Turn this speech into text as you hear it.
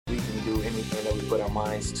do anything that we put our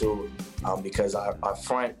minds to because our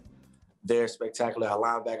front, they're spectacular. Our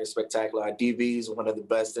linebackers spectacular. Our DBs, one of the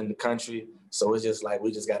best in the country. So it's just like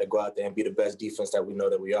we just got to go out there and be the best defense that we know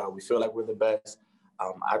that we are. We feel like we're the best.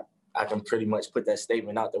 I can pretty much put that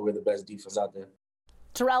statement out that we're the best defense out there.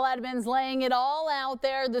 Terrell Edmunds laying it all out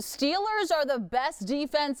there. The Steelers are the best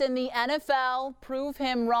defense in the NFL. Prove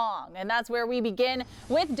him wrong. And that's where we begin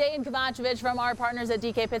with Dejan Kovacevic from our partners at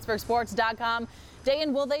DKPittsburghSports.com.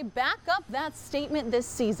 Dejan, will they back up that statement this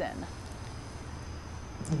season?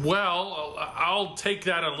 Well, I'll take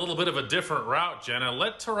that a little bit of a different route, Jenna.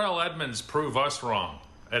 Let Terrell Edmunds prove us wrong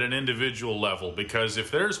at an individual level, because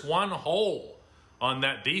if there's one hole on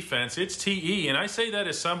that defense, it's TE. And I say that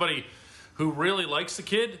as somebody who really likes the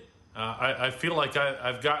kid. I feel like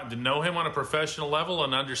I've gotten to know him on a professional level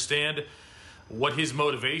and understand what his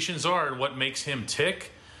motivations are and what makes him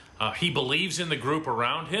tick. He believes in the group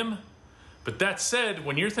around him. But that said,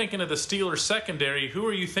 when you're thinking of the Steelers secondary, who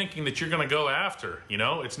are you thinking that you're going to go after? You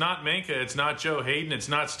know, it's not Minkah, it's not Joe Hayden, it's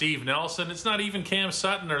not Steve Nelson, it's not even Cam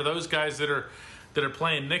Sutton or those guys that are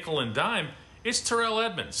playing nickel and dime. It's Terrell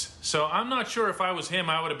Edmunds. So I'm not sure if I was him,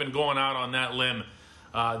 I would have been going out on that limb.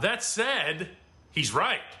 That said, he's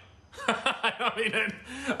right. I mean,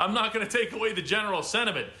 I'm not going to take away the general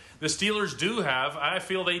sentiment. The Steelers do have, I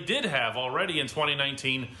feel they did have already in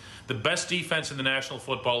 2019, the best defense in the National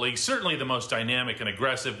Football League, certainly the most dynamic and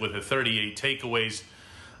aggressive with the 38 takeaways.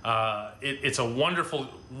 It's a wonderful,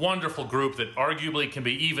 wonderful group that arguably can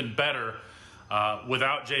be even better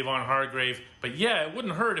without Javon Hargrave. But yeah, it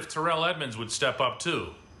wouldn't hurt if Terrell Edmunds would step up too.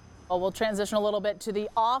 Well, we'll transition a little bit to the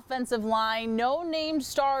offensive line. No named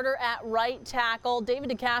starter at right tackle.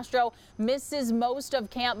 David DeCastro misses most of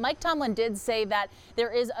camp. Mike Tomlin did say that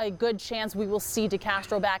there is a good chance we will see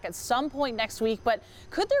DeCastro back at some point next week. But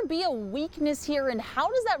could there be a weakness here, and how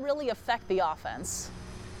does that really affect the offense?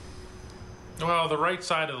 Well, the right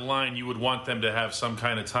side of the line, you would want them to have some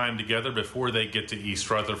kind of time together before they get to East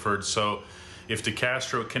Rutherford. So if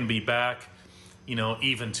DeCastro can be back, you know,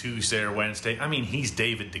 even Tuesday or Wednesday. I mean, he's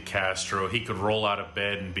David DeCastro. He could roll out of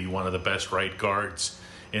bed and be one of the best right guards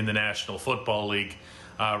in the National Football League.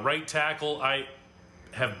 Right tackle, I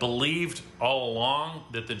have believed all along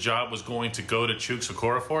that the job was going to go to Chuks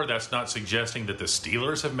Okorafor. That's not suggesting that the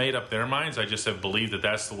Steelers have made up their minds. I just have believed that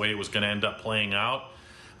that's the way it was going to end up playing out.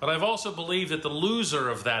 But I've also believed that the loser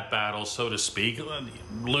of that battle, so to speak,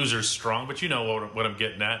 loser's strong, but you know what I'm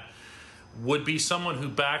getting at, would be someone who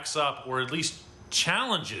backs up or at least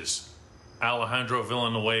challenges Alejandro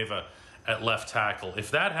Villanueva at left tackle.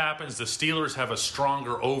 If that happens, the Steelers have a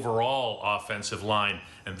stronger overall offensive line,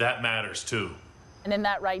 and that matters too. And in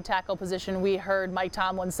that right tackle position, we heard Mike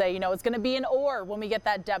Tomlin say, you know, it's going to be an or when we get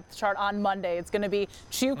that depth chart on Monday. It's going to be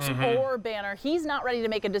Chuks or Banner. He's not ready to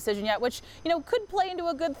make a decision yet, which, you know, could play into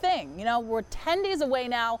a good thing. You know, we're 10 days away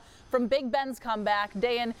now from Big Ben's comeback.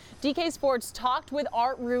 Dejan, DK Sports talked with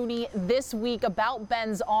Art Rooney this week about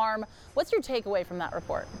Ben's arm. What's your takeaway from that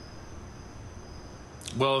report?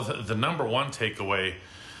 Well, the number one takeaway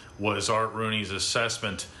was Art Rooney's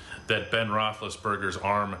assessment that Ben Roethlisberger's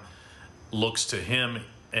arm looks to him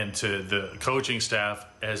and to the coaching staff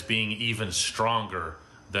as being even stronger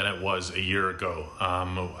than it was a year ago.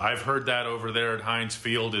 I've heard that over there at Heinz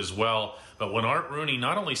Field as well. But when Art Rooney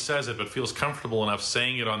not only says it, but feels comfortable enough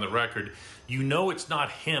saying it on the record, you know it's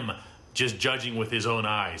not him just judging with his own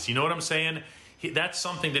eyes. You know what I'm saying? That's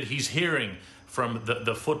something that he's hearing from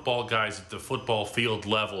the football guys at the football field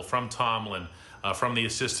level, from Tomlin, from the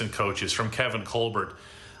assistant coaches, from Kevin Colbert.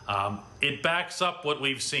 It backs up what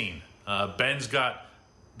we've seen. Ben's got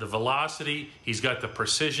the velocity, he's got the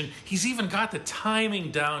precision, he's even got the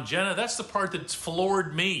timing down. Jenna, that's the part that's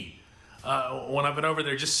floored me when I've been over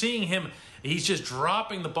there. Just seeing him, he's just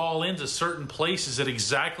dropping the ball into certain places at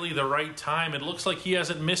exactly the right time. It looks like he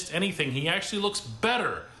hasn't missed anything. He actually looks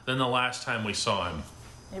better than the last time we saw him.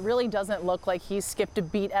 It really doesn't look like he's skipped a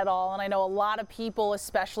beat at all. And I know a lot of people,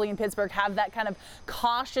 especially in Pittsburgh, have that kind of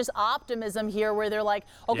cautious optimism here where they're like,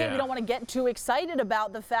 okay, we don't want to get too excited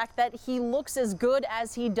about the fact that he looks as good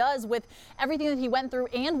as he does with everything that he went through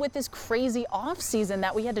and with this crazy offseason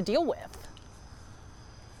that we had to deal with.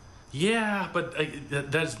 Yeah, but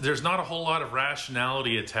there's not a whole lot of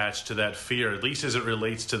rationality attached to that fear, at least as it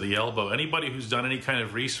relates to the elbow. Anybody who's done any kind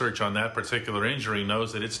of research on that particular injury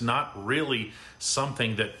knows that it's not really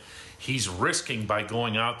something that he's risking by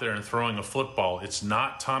going out there and throwing a football. It's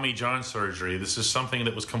not Tommy John surgery. This is something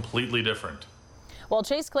that was completely different. Well,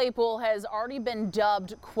 Chase Claypool has already been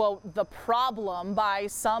dubbed, quote, the problem by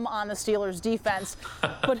some on the Steelers defense.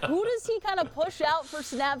 But who does he kind of push out for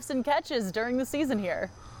snaps and catches during the season here?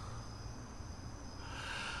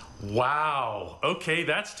 Wow. Okay,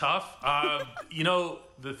 that's tough. You know,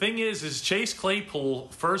 the thing is Chase Claypool,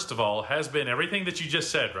 first of all, has been everything that you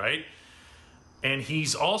just said, right? And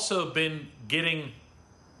he's also been getting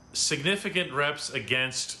significant reps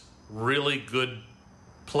against really good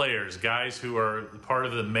players, guys who are part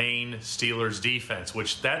of the main Steelers defense,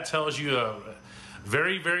 which that tells you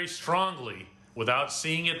very, very strongly, without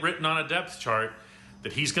seeing it written on a depth chart,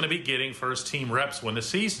 that he's going to be getting first-team reps when the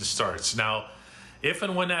season starts. Now, if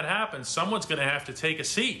and when that happens, someone's going to have to take a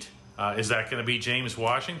seat. Is that going to be James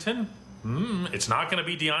Washington? It's not going to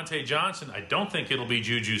be Deontay Johnson. I don't think it'll be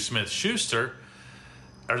Juju Smith-Schuster.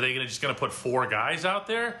 Are they just going to put 4 guys out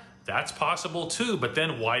there? That's possible too, but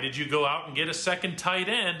then why did you go out and get a second tight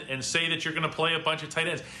end and say that you're going to play a bunch of tight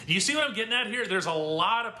ends? You see what I'm getting at here? There's a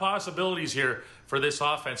lot of possibilities here for this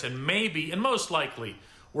offense, and maybe, and most likely,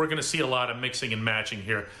 we're going to see a lot of mixing and matching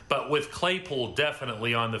here. But with Claypool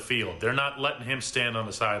definitely on the field, they're not letting him stand on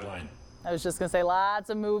the sideline. I was just going to say,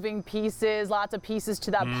 lots of moving pieces, lots of pieces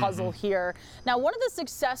to that puzzle here. Now, one of the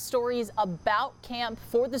success stories about camp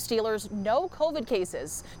for the Steelers, no COVID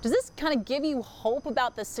cases. Does this kind of give you hope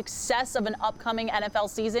about the success of an upcoming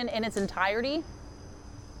NFL season in its entirety?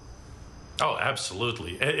 Oh,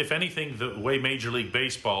 absolutely. If anything, the way Major League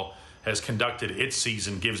Baseball has conducted its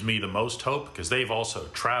season gives me the most hope, because they've also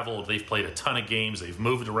traveled, they've played a ton of games, they've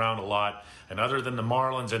moved around a lot, and other than the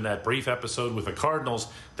Marlins and that brief episode with the Cardinals,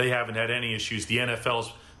 they haven't had any issues. The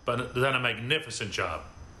NFL's done a magnificent job.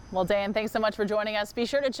 Well, Dan, thanks so much for joining us. Be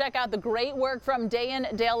sure to check out the great work from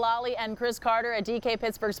Dayan, Dale Lally, and Chris Carter at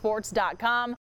DKPittsburghSports.com.